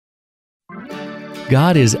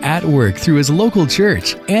God is at work through His local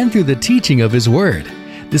church and through the teaching of His Word.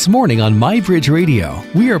 This morning on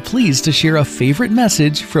MyBridge we are pleased to share a favorite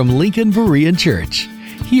message from Lincoln Berean Church.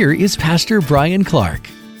 Here is Pastor Bryan Clark.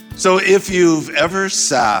 So if you've ever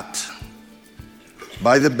sat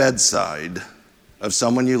by the bedside of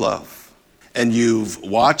someone you love and you've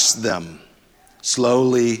watched them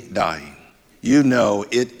slowly dying, you know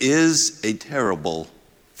it is a terrible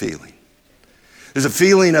feeling. There's a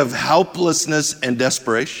feeling of helplessness and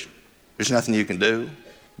desperation. There's nothing you can do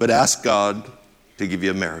but ask God to give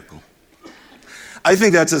you a miracle. I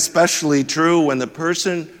think that's especially true when the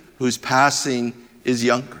person who's passing is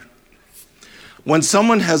younger. When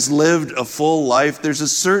someone has lived a full life, there's a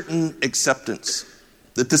certain acceptance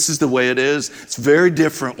that this is the way it is. It's very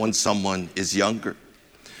different when someone is younger.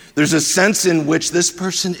 There's a sense in which this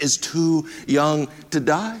person is too young to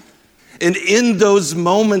die. And in those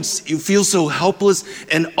moments, you feel so helpless,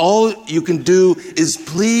 and all you can do is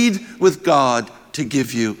plead with God to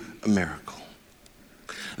give you a miracle.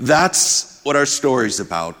 That's what our story's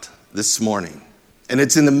about this morning. And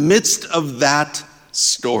it's in the midst of that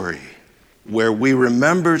story where we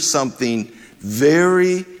remember something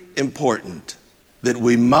very important that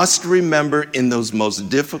we must remember in those most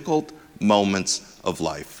difficult moments of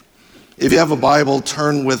life. If you have a Bible,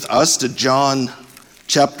 turn with us to John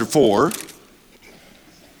chapter 4.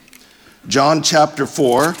 John chapter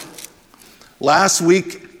 4. Last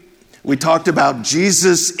week, we talked about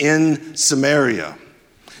Jesus in Samaria.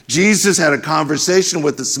 Jesus had a conversation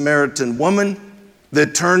with the Samaritan woman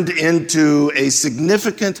that turned into a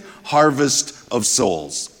significant harvest of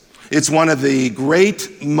souls. It's one of the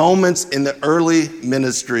great moments in the early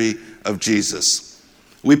ministry of Jesus.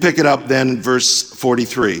 We pick it up then in verse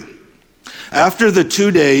 43. After the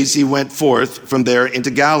 2 days, he went forth from there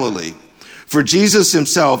into Galilee. For Jesus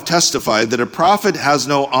himself testified that a prophet has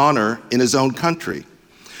no honor in his own country.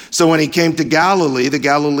 So when he came to Galilee, the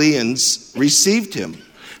Galileans received him,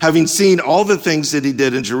 having seen all the things that he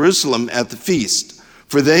did in Jerusalem at the feast.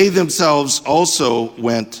 For they themselves also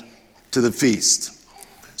went to the feast.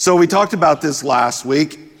 So we talked about this last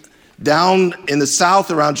week. Down in the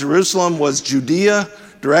south around Jerusalem was Judea.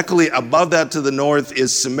 Directly above that to the north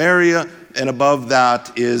is Samaria. And above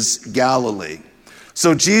that is Galilee.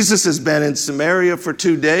 So Jesus has been in Samaria for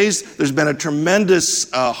 2 days. There's been a tremendous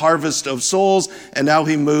harvest of souls, and now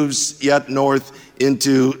he moves yet north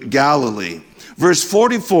into Galilee. Verse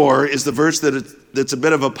 44 is the verse that's a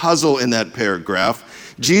bit of a puzzle in that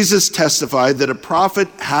paragraph. Jesus testified that a prophet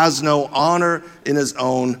has no honor in his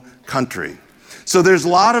own country. So there's a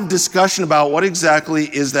lot of discussion about what exactly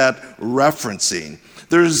is that referencing.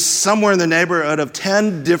 There's somewhere in the neighborhood of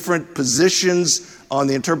 10 different positions on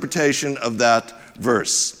the interpretation of that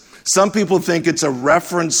verse. Some people think it's a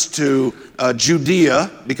reference to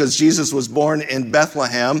Judea because Jesus was born in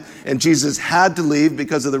Bethlehem and Jesus had to leave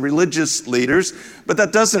because of the religious leaders. But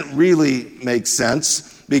that doesn't really make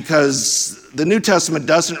sense because the New Testament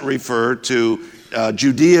doesn't refer to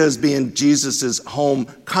Judea as being Jesus' home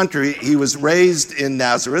country. He was raised in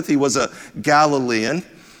Nazareth. He was a Galilean.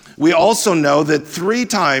 We also know that 3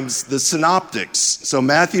 times the synoptics, so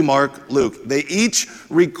Matthew, Mark, Luke, they each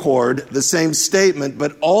record the same statement,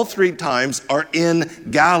 but all 3 times are in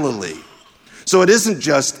Galilee. So it isn't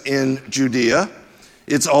just in Judea,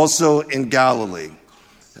 it's also in Galilee.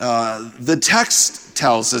 The text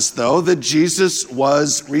tells us, though, that Jesus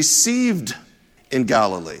was received in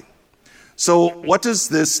Galilee. So what does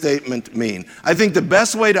this statement mean? I think the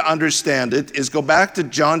best way to understand it is go back to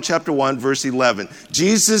John chapter 1, verse 11.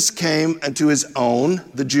 Jesus came unto his own,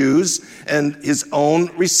 the Jews, and his own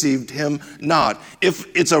received him not. If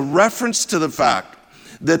it's a reference to the fact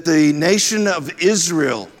that the nation of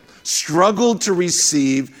Israel struggled to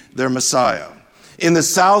receive their Messiah. In the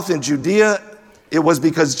south, in Judea, it was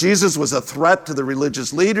because Jesus was a threat to the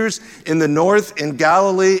religious leaders. In the north, in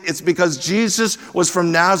Galilee, it's because Jesus was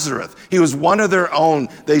from Nazareth. He was one of their own.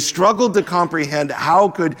 They struggled to comprehend how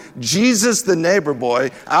could Jesus, the neighbor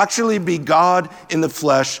boy, actually be God in the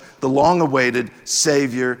flesh, the long-awaited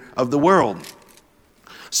Savior of the world.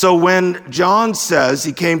 So when John says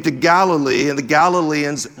he came to Galilee and the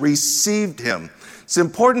Galileans received him, it's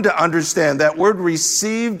important to understand that word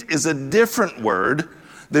received is a different word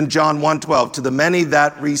than John 1:12, to the many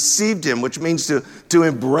that received him, which means to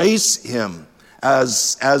embrace him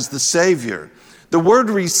as the Savior. The word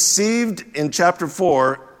received in chapter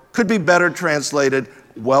 4 could be better translated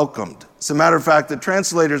welcomed. As a matter of fact, the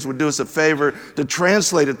translators would do us a favor to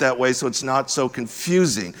translate it that way so it's not so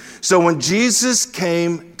confusing. So when Jesus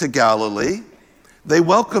came to Galilee, they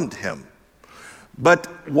welcomed him. But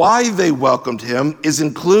why they welcomed him is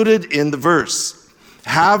included in the verse.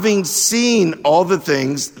 having seen all the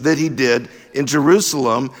things that he did in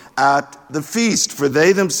Jerusalem at the feast, for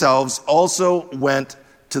they themselves also went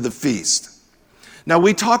to the feast. Now,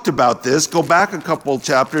 we talked about this. Go back a couple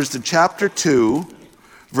chapters to chapter 2,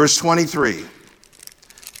 verse 23.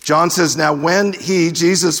 John says, now when he,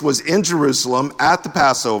 Jesus, was in Jerusalem at the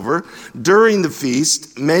Passover, during the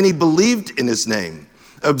feast, many believed in his name,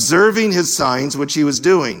 observing his signs which he was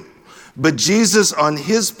doing. But Jesus, on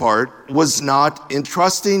his part, was not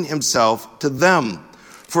entrusting himself to them,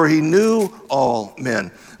 for he knew all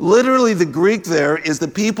men. Literally, the Greek there is the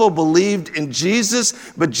people believed in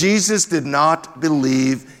Jesus, but Jesus did not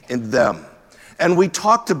believe in them. And we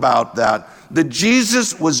talked about that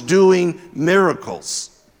Jesus was doing miracles.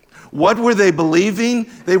 What were they believing?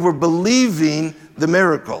 They were believing the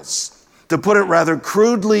miracles. To put it rather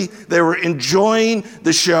crudely, they were enjoying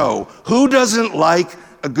the show. Who doesn't like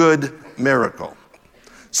a good miracle?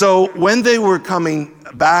 So when they were coming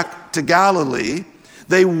back to Galilee,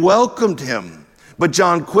 they welcomed him. But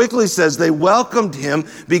John quickly says they welcomed him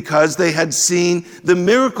because they had seen the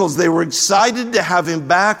miracles. They were excited to have him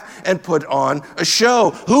back and put on a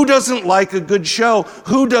show. Who doesn't like a good show?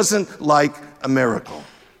 Who doesn't like a miracle?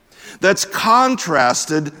 That's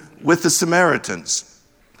contrasted with the Samaritans.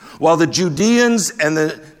 While the Judeans and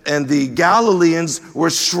the Galileans were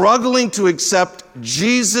struggling to accept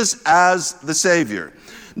Jesus as the Savior.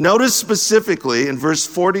 Notice specifically in verse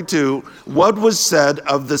 42 what was said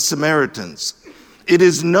of the Samaritans. It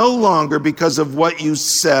is no longer because of what you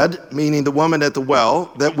said, meaning the woman at the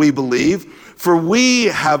well, that we believe, for we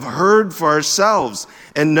have heard for ourselves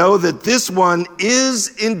and know that this one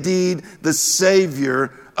is indeed the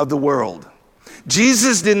Savior of the world.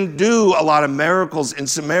 Jesus didn't do a lot of miracles in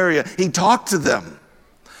Samaria. He talked to them.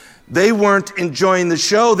 They weren't enjoying the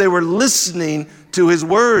show. They were listening to his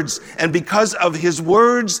words. And because of his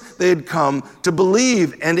words, they had come to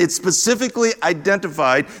believe. And it specifically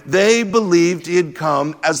identified they believed he had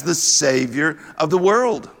come as the Savior of the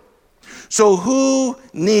world. So who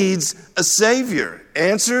needs a Savior?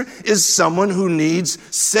 Answer is someone who needs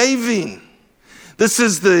saving. This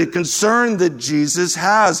is the concern that Jesus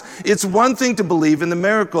has. It's one thing to believe in the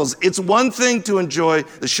miracles. It's one thing to enjoy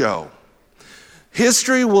the show.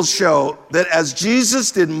 History will show that as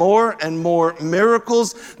Jesus did more and more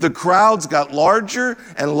miracles, the crowds got larger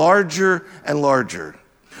and larger and larger.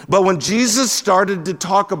 But when Jesus started to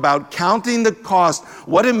talk about counting the cost,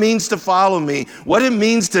 what it means to follow me, what it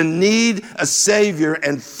means to need a Savior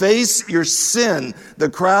and face your sin, the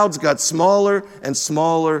crowds got smaller and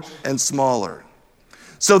smaller and smaller.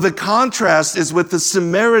 So the contrast is with the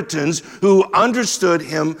Samaritans who understood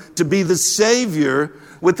him to be the Savior,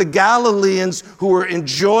 with the Galileans who were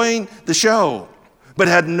enjoying the show, but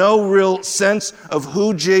had no real sense of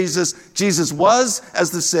who Jesus was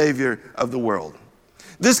as the Savior of the world.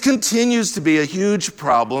 This continues to be a huge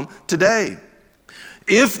problem today.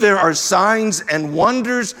 If there are signs and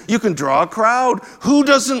wonders, you can draw a crowd. Who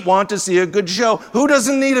doesn't want to see a good show? Who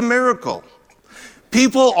doesn't need a miracle?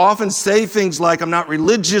 People often say things like, I'm not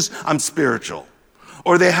religious, I'm spiritual.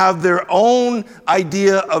 Or they have their own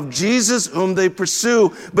idea of Jesus whom they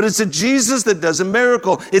pursue. But it's a Jesus that does a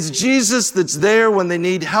miracle. It's Jesus that's there when they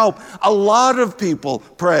need help. A lot of people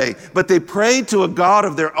pray, but they pray to a God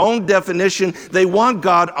of their own definition. They want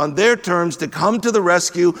God on their terms to come to the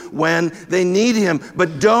rescue when they need him.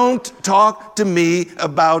 But don't talk to me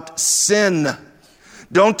about sin.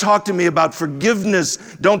 Don't talk to me about forgiveness.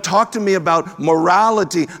 Don't talk to me about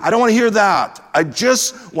morality. I don't want to hear that. I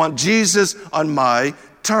just want Jesus on my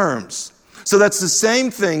terms. So that's the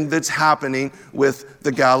same thing that's happening with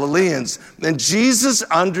the Galileans. And Jesus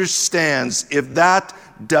understands if that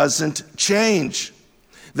doesn't change,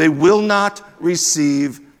 they will not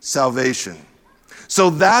receive salvation. So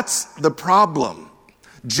that's the problem.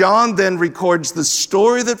 John then records the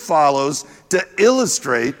story that follows to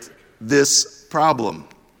illustrate this problem.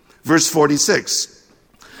 Verse 46.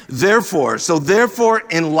 Therefore,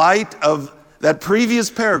 in light of that previous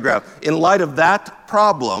paragraph, in light of that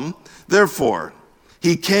problem, therefore,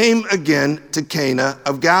 he came again to Cana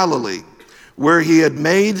of Galilee, where he had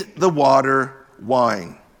made the water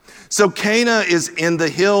wine. So Cana is in the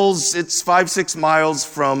hills. It's 5-6 miles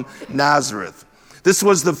from Nazareth. This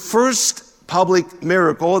was the first public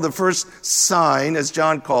miracle, the first sign, as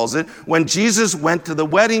John calls it, when Jesus went to the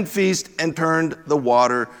wedding feast and turned the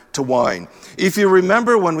water to wine. If you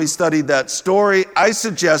remember when we studied that story, I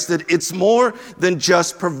suggested it's more than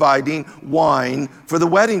just providing wine for the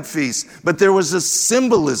wedding feast, but there was a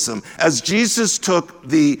symbolism as Jesus took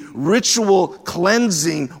the ritual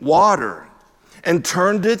cleansing water and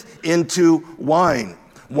turned it into wine.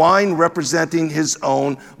 wine representing his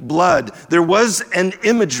own blood. There was an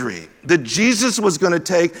imagery that Jesus was going to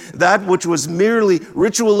take that which was merely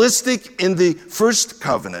ritualistic in the first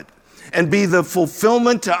covenant and be the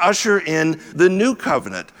fulfillment to usher in the new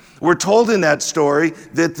covenant. We're told in that story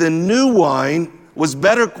that the new wine was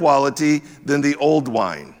better quality than the old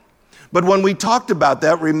wine. But when we talked about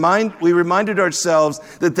that, we reminded ourselves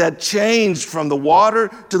that change from the water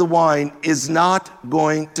to the wine is not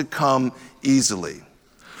going to come easily.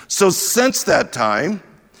 So since that time,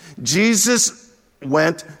 Jesus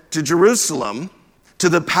went to Jerusalem to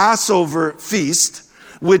the Passover feast,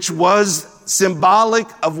 which was symbolic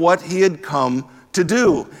of what he had come to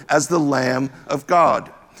do as the Lamb of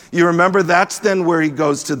God. You remember that's then where he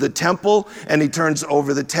goes to the temple and he turns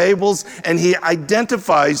over the tables and he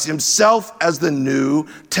identifies himself as the new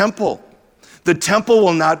temple. The temple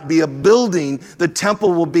will not be a building. The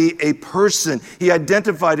temple will be a person. He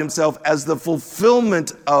identified himself as the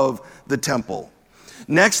fulfillment of the temple.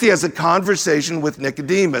 Next, he has a conversation with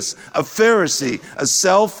Nicodemus, a Pharisee, a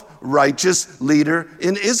self-righteous leader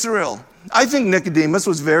in Israel. I think Nicodemus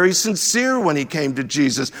was very sincere when he came to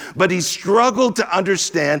Jesus, but he struggled to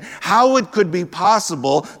understand how it could be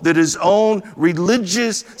possible that his own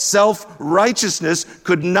religious self-righteousness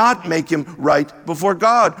could not make him right before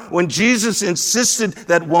God. When Jesus insisted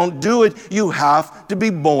that won't do it, you have to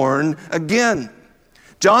be born again.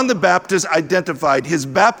 John the Baptist identified his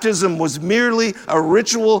baptism was merely a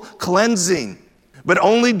ritual cleansing, but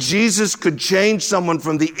only Jesus could change someone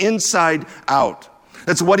from the inside out.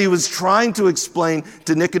 That's what he was trying to explain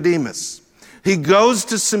to Nicodemus. He goes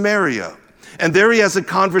to Samaria, and there he has a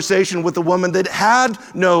conversation with a woman that had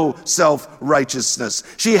no self-righteousness.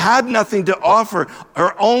 She had nothing to offer.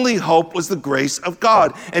 Her only hope was the grace of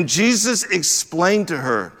God. And Jesus explained to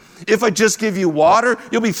her, if I just give you water,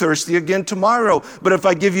 you'll be thirsty again tomorrow. But if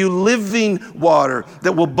I give you living water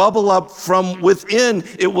that will bubble up from within,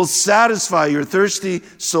 it will satisfy your thirsty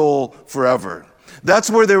soul forever.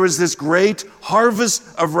 That's where there was this great harvest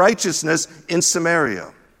of righteousness in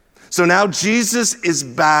Samaria. So now Jesus is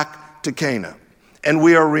back to Cana. And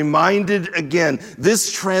we are reminded again,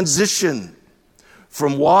 this transition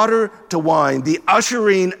from water to wine, the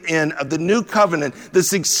ushering in of the new covenant,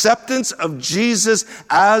 this acceptance of Jesus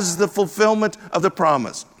as the fulfillment of the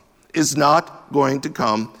promise is not going to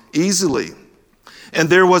come easily. And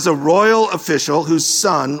there was a royal official whose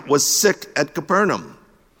son was sick at Capernaum.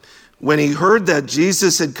 When he heard that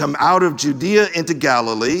Jesus had come out of Judea into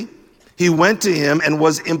Galilee, he went to him and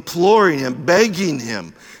was imploring him, begging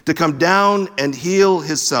him to come down and heal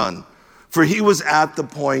his son, for he was at the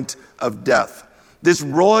point of death. This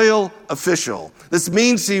royal official, this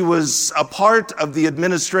means he was a part of the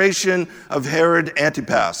administration of Herod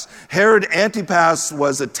Antipas. Herod Antipas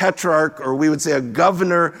was a tetrarch, or we would say a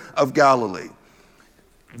governor of Galilee.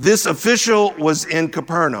 This official was in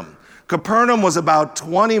Capernaum. Capernaum was about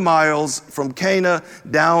 20 miles from Cana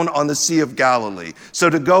down on the Sea of Galilee. So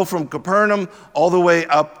to go from Capernaum all the way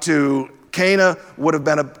up to Cana would have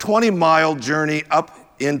been a 20-mile journey up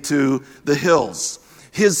into the hills.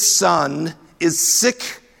 His son is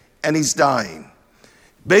sick and he's dying.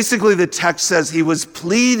 Basically, the text says he was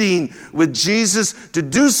pleading with Jesus to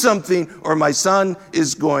do something or my son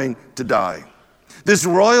is going to die. This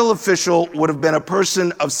royal official would have been a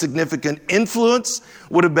person of significant influence,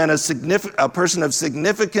 would have been a person of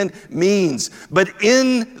significant means. But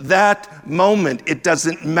in that moment, it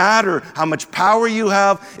doesn't matter how much power you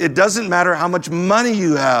have. It doesn't matter how much money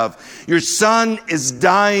you have. Your son is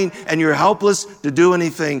dying and you're helpless to do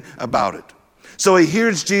anything about it. So he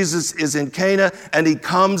hears Jesus is in Cana and he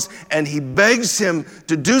comes and he begs him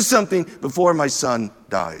to do something before my son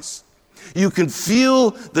dies. You can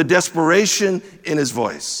feel the desperation in his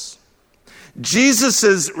voice.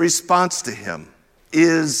 Jesus' response to him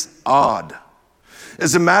is odd.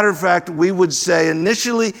 As a matter of fact, we would say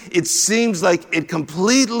initially it seems like it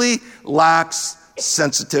completely lacks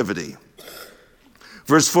sensitivity.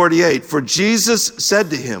 Verse 48, for Jesus said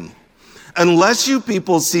to him, unless you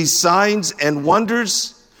people see signs and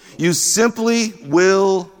wonders, you simply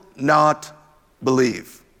will not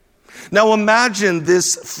believe. Now imagine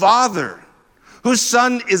this father whose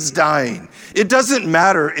son is dying. It doesn't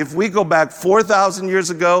matter if we go back 4,000 years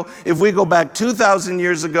ago, if we go back 2,000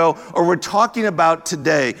 years ago, or we're talking about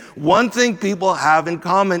today. One thing people have in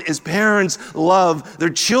common is parents love their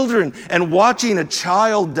children, and watching a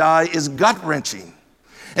child die is gut-wrenching.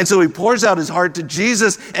 And so he pours out his heart to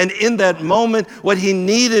Jesus, and in that moment, what he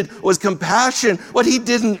needed was compassion. What he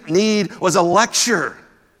didn't need was a lecture.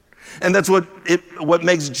 And that's what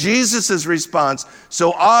makes Jesus' response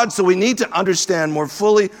so odd. So we need to understand more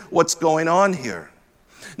fully what's going on here.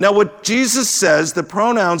 Now, what Jesus says, the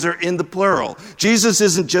pronouns are in the plural. Jesus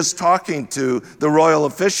isn't just talking to the royal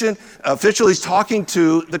official, he's talking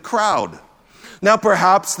to the crowd. Now,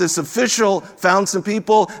 perhaps this official found some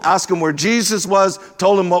people, asked him where Jesus was,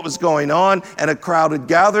 told him what was going on, and a crowd had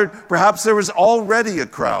gathered. Perhaps there was already a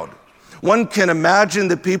crowd. One can imagine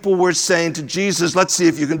that people were saying to Jesus, let's see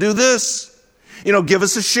if you can do this. Give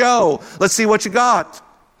us a show. Let's see what you got.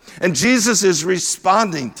 And Jesus is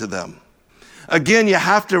responding to them. Again, you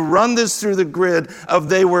have to run this through the grid of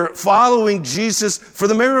they were following Jesus for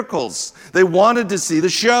the miracles. They wanted to see the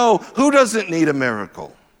show. Who doesn't need a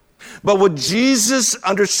miracle? But what Jesus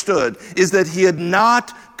understood is that he had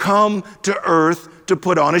not come to earth to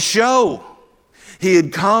put on a show. He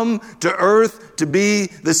had come to earth to be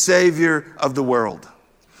the Savior of the world.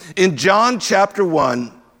 In John chapter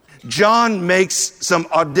 1, John makes some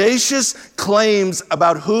audacious claims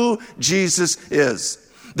about who Jesus is.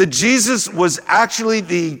 That Jesus was actually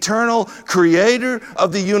the eternal creator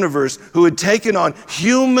of the universe who had taken on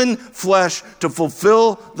human flesh to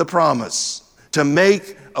fulfill the promise, to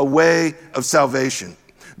make a way of salvation.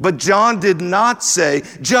 But John did not say,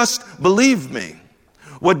 just believe me.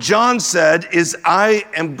 What John said is, I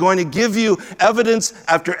am going to give you evidence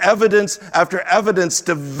after evidence after evidence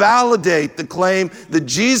to validate the claim that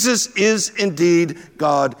Jesus is indeed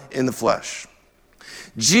God in the flesh.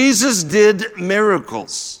 Jesus did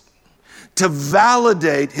miracles to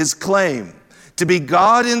validate his claim to be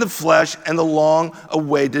God in the flesh and the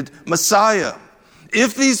long-awaited Messiah.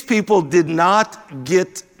 If these people did not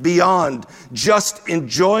get beyond just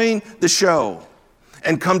enjoying the show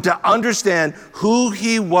and come to understand who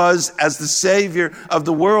he was as the Savior of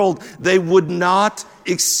the world, they would not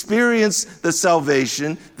experience the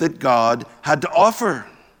salvation that God had to offer.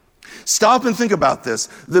 Stop and think about this.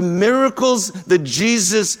 The miracles that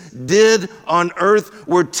Jesus did on earth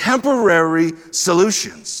were temporary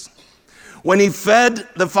solutions. When he fed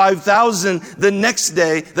the 5,000, the next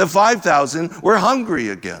day, the 5,000 were hungry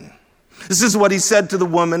again. This is what he said to the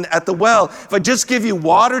woman at the well. If I just give you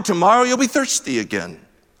water, tomorrow you'll be thirsty again.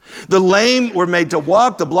 The lame were made to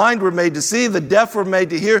walk, the blind were made to see, the deaf were made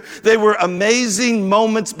to hear. They were amazing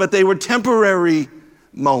moments, but they were temporary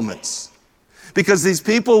moments. Because these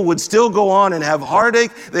people would still go on and have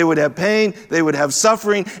heartache, they would have pain, they would have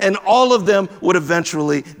suffering, and all of them would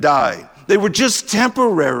eventually die. They were just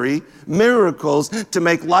temporary miracles to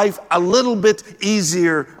make life a little bit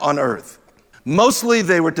easier on earth. Mostly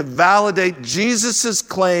they were to validate Jesus'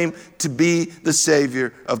 claim to be the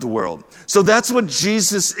Savior of the world. So that's what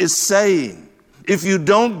Jesus is saying. If you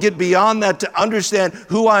don't get beyond that to understand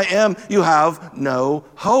who I am, you have no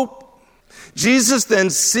hope. Jesus then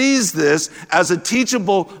sees this as a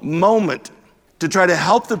teachable moment to try to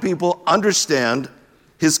help the people understand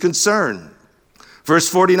his concern. Verse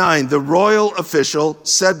 49, the royal official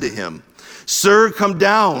said to him, "Sir, come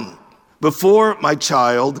down before my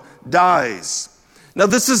child dies." Now,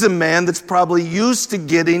 this is a man that's probably used to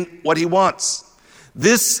getting what he wants.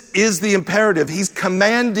 This is the imperative. He's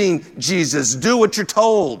commanding Jesus, do what you're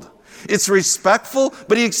told. It's respectful,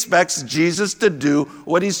 but he expects Jesus to do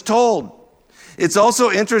what he's told. It's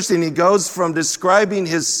also interesting, he goes from describing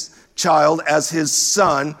his child as his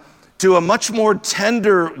son to a much more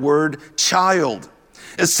tender word, child.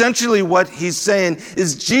 Essentially what he's saying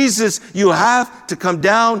is, Jesus, you have to come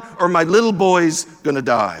down or my little boy's gonna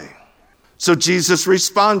die. So Jesus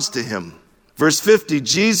responds to him. Verse 50,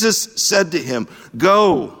 Jesus said to him,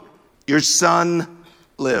 "Go, your son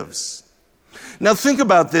lives." Now think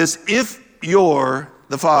about this. If you're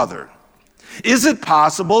the father, is it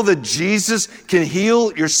possible that Jesus can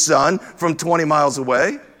heal your son from 20 miles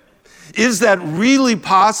away? Is that really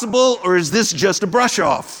possible, or is this just a brush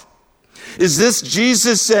off? Is this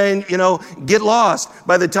Jesus saying, get lost?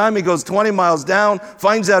 By the time he goes 20 miles down,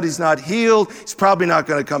 finds out he's not healed, he's probably not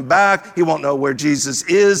going to come back, he won't know where Jesus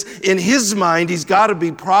is. In his mind, he's got to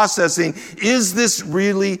be processing, is this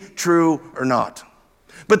really true or not?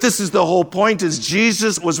 But this is the whole point, is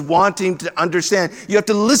Jesus was wanting to understand, you have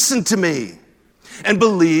to listen to me and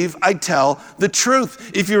believe I tell the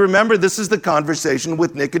truth. If you remember, this is the conversation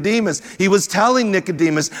with Nicodemus. He was telling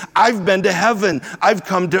Nicodemus, I've been to heaven. I've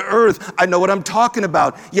come to earth. I know what I'm talking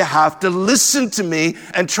about. You have to listen to me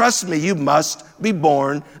and trust me. You must be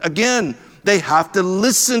born again. They have to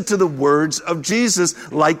listen to the words of Jesus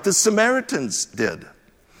like the Samaritans did.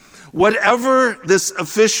 Whatever this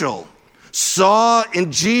official saw in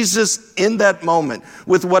Jesus in that moment,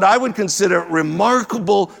 with what I would consider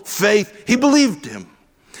remarkable faith, he believed him.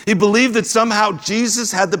 He believed that somehow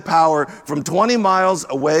Jesus had the power from 20 miles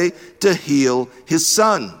away to heal his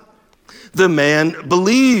son. The man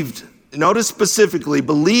believed notice specifically,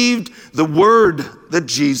 believed the word that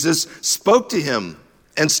Jesus spoke to him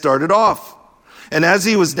and started off. And as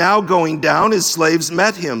he was now going down, his slaves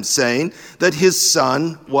met him, saying that his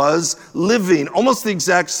son was living. Almost the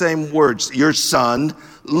exact same words, your son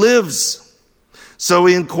lives. So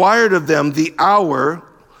he inquired of them the hour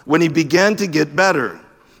when he began to get better.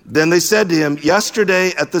 Then they said to him,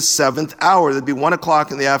 yesterday at the 7th hour, that'd be 1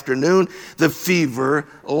 o'clock in the afternoon, the fever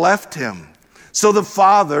left him. So the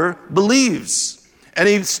father believes. And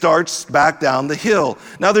he starts back down the hill.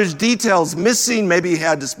 Now there's details missing. Maybe he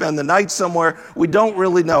had to spend the night somewhere. We don't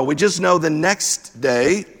really know. We just know the next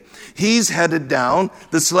day he's headed down.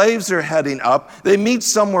 The slaves are heading up. They meet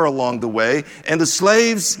somewhere along the way. And the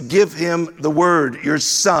slaves give him the word, your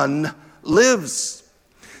son lives.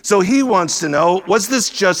 So he wants to know, was this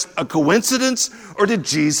just a coincidence or did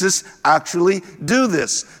Jesus actually do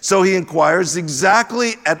this? So he inquires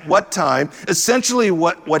exactly at what time. Essentially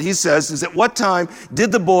what he says is, at what time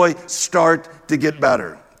did the boy start to get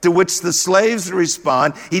better? To which the slaves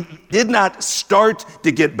respond, he did not start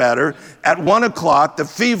to get better. At 1 o'clock, the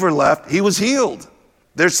fever left, he was healed.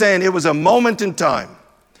 They're saying it was a moment in time.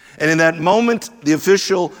 And in that moment, the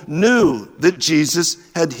official knew that Jesus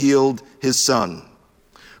had healed his son.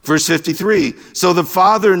 Verse 53, so the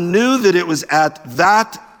father knew that it was at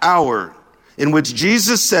that hour in which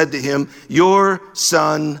Jesus said to him, your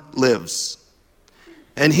son lives.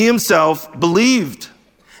 And he himself believed,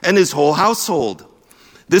 and his whole household.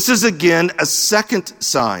 This is again a second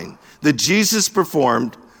sign that Jesus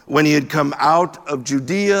performed when he had come out of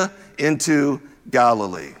Judea into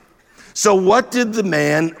Galilee. So what did the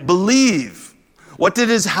man believe? What did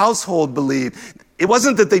his household believe? It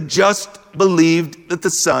wasn't that they just believed that the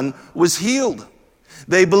son was healed.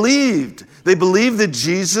 They believed. They believed that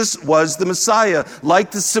Jesus was the Messiah.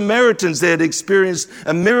 Like the Samaritans, they had experienced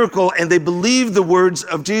a miracle and they believed the words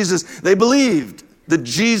of Jesus. They believed that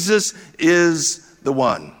Jesus is the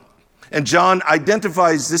one. And John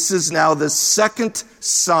identifies this is now the second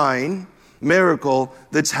sign, miracle,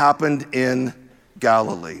 that's happened in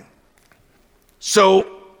Galilee.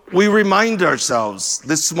 So we remind ourselves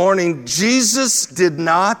this morning, Jesus did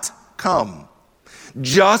not come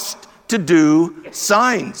just to do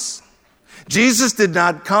signs. Jesus did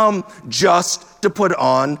not come just to put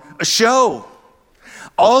on a show.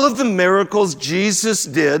 All of the miracles Jesus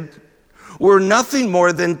did were nothing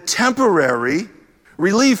more than temporary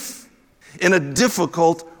relief in a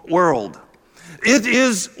difficult world. It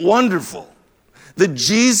is wonderful that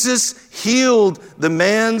Jesus healed the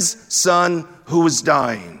man's son who was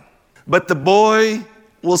dying, but the boy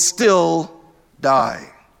will still die.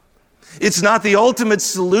 It's not the ultimate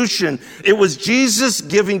solution. It was Jesus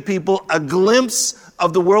giving people a glimpse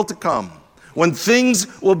of the world to come, when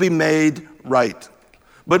things will be made right.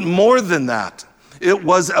 But more than that, it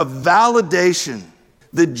was a validation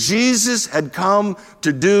that Jesus had come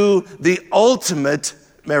to do the ultimate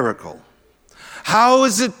miracle. How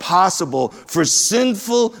is it possible for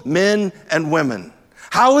sinful men and women?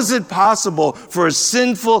 How is it possible for a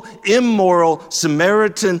sinful, immoral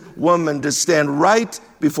Samaritan woman to stand right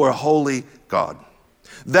before a holy God?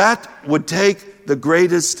 That would take the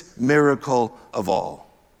greatest miracle of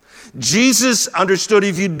all. Jesus understood,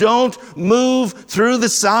 if you don't move through the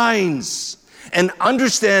signs and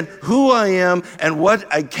understand who I am and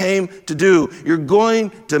what I came to do, you're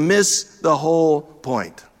going to miss the whole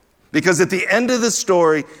point. Because at the end of the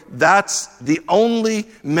story, that's the only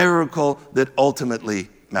miracle that ultimately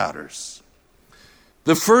matters.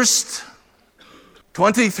 The first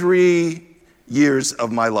 23 years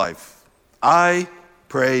of my life, I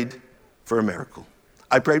prayed for a miracle.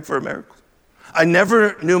 I prayed for a miracle. I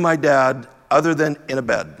never knew my dad other than in a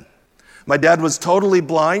bed. My dad was totally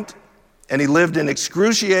blind, and he lived in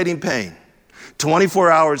excruciating pain. 24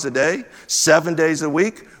 hours a day, 7 days a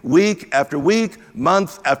week, week after week,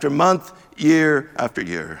 month after month, year after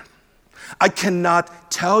year. I cannot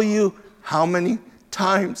tell you how many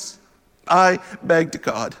times I begged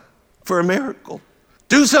God for a miracle.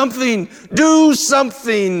 Do something, do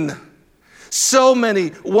something. So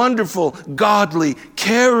many wonderful, godly,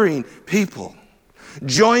 caring people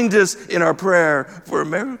joined us in our prayer for a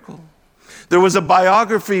miracle. There was a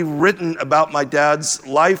biography written about my dad's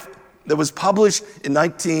life that was published in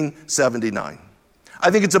 1979.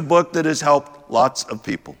 I think it's a book that has helped lots of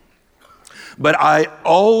people. But I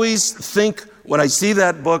always think when I see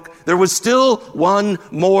that book, there was still one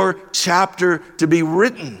more chapter to be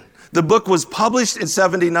written. The book was published in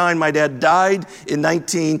 79. My dad died in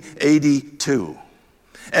 1982.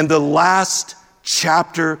 And the last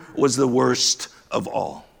chapter was the worst of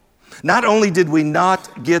all. Not only did we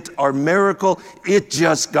not get our miracle, it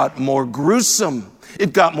just got more gruesome.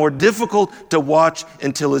 It got more difficult to watch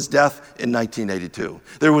until his death in 1982.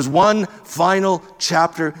 There was one final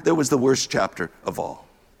chapter that was the worst chapter of all.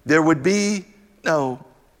 There would be no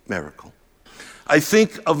miracle. I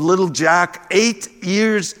think of little Jack, 8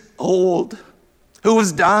 years old, who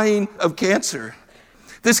was dying of cancer.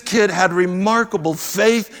 This kid had remarkable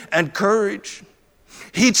faith and courage.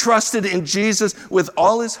 He trusted in Jesus with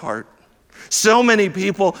all his heart. So many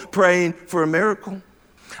people praying for a miracle.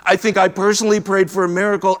 I think I personally prayed for a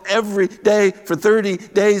miracle every day for 30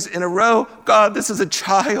 days in a row. God, this is a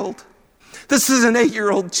child. This is an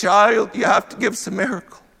 8-year-old child. You have to give us a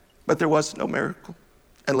miracle. But there was no miracle,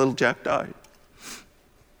 and little Jack died.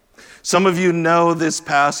 Some of you know this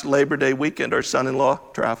past Labor Day weekend, our son-in-law,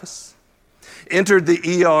 Travis, entered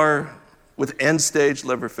the ER with end-stage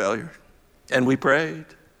liver failure. And we prayed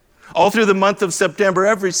all through the month of September,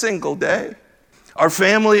 every single day. Our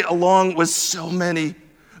family, along with so many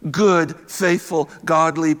good, faithful,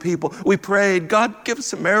 godly people, we prayed, God, give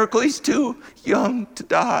us a miracle. He's too young to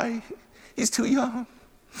die. He's too young.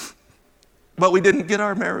 But we didn't get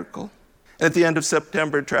our miracle. And at the end of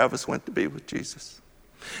September, Travis went to be with Jesus.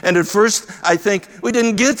 And at first, I think we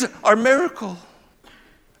didn't get our miracle.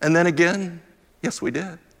 And then again, yes, we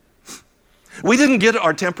did. We didn't get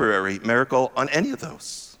our temporary miracle on any of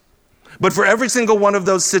those. But for every single one of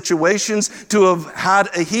those situations to have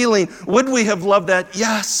had a healing, would we have loved that?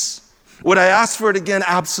 Yes. Would I ask for it again?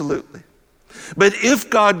 Absolutely. But if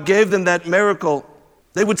God gave them that miracle,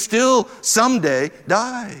 they would still someday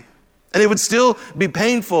die. And it would still be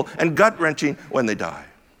painful and gut-wrenching when they die.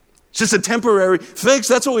 It's just a temporary fix.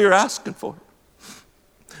 That's what we were asking for.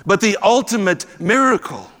 But the ultimate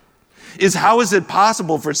miracle is, how is it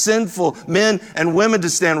possible for sinful men and women to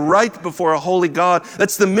stand right before a holy God?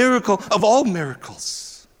 That's the miracle of all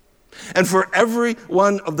miracles. And for every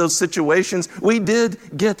one of those situations, we did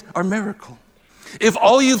get our miracle. If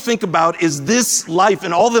all you think about is this life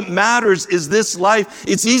and all that matters is this life,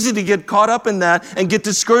 it's easy to get caught up in that and get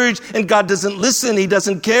discouraged, and God doesn't listen, He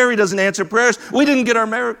doesn't care, He doesn't answer prayers. We didn't get our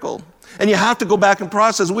miracle. And you have to go back and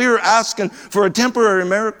process. We were asking for a temporary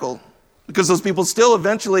miracle because those people still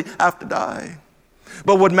eventually have to die.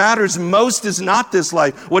 But what matters most is not this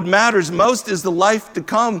life. What matters most is the life to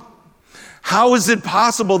come. How is it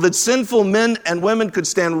possible that sinful men and women could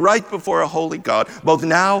stand right before a holy God, both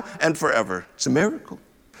now and forever? It's a miracle.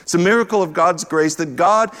 It's a miracle of God's grace that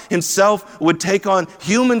God Himself would take on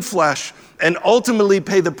human flesh and ultimately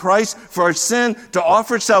pay the price for our sin to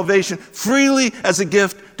offer salvation freely as a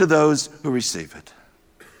gift to those who receive it.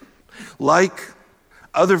 Like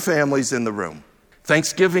other families in the room,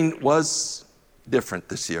 Thanksgiving was different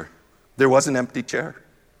this year. There was an empty chair.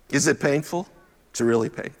 Is it painful? It's really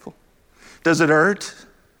painful. Does it hurt?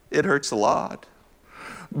 It hurts a lot.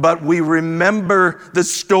 But we remember the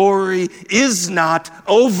story is not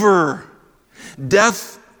over.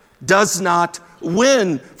 Death does not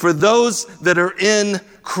win for those that are in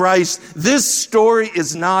Christ. This story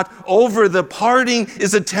is not over. The parting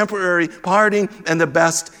is a temporary parting, and the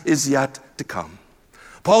best is yet to come.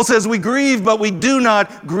 Paul says we grieve, but we do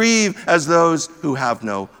not grieve as those who have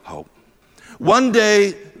no hope. One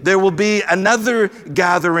day, there will be another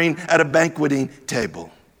gathering at a banqueting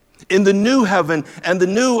table in the new heaven and the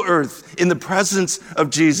new earth in the presence of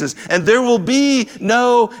Jesus. And there will be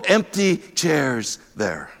no empty chairs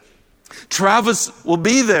there. Travis will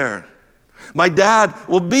be there. My dad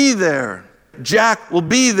will be there. Jack will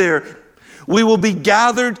be there. We will be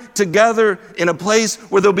gathered together in a place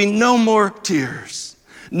where there'll be no more tears,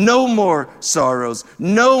 no more sorrows,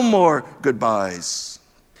 no more goodbyes.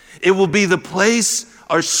 It will be the place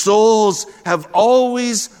our souls have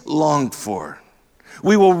always longed for.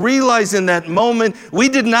 We will realize in that moment we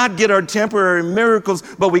did not get our temporary miracles,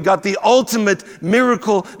 but we got the ultimate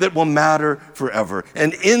miracle that will matter forever.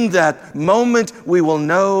 And in that moment, we will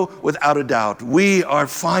know without a doubt, we are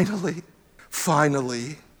finally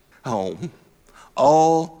home.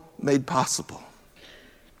 All made possible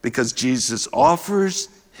because Jesus offers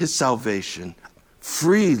His salvation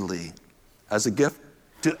freely as a gift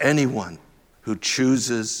to anyone who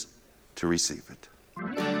chooses to receive it.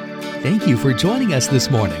 Thank you for joining us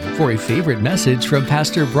this morning for a favorite message from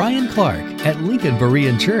Pastor Bryan Clark at Lincoln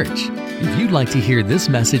Berean Church. If you'd like to hear this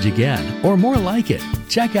message again or more like it,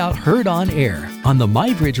 check out Heard on Air on the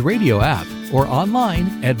MyBridge Radio app or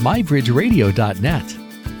online at mybridgeradio.net.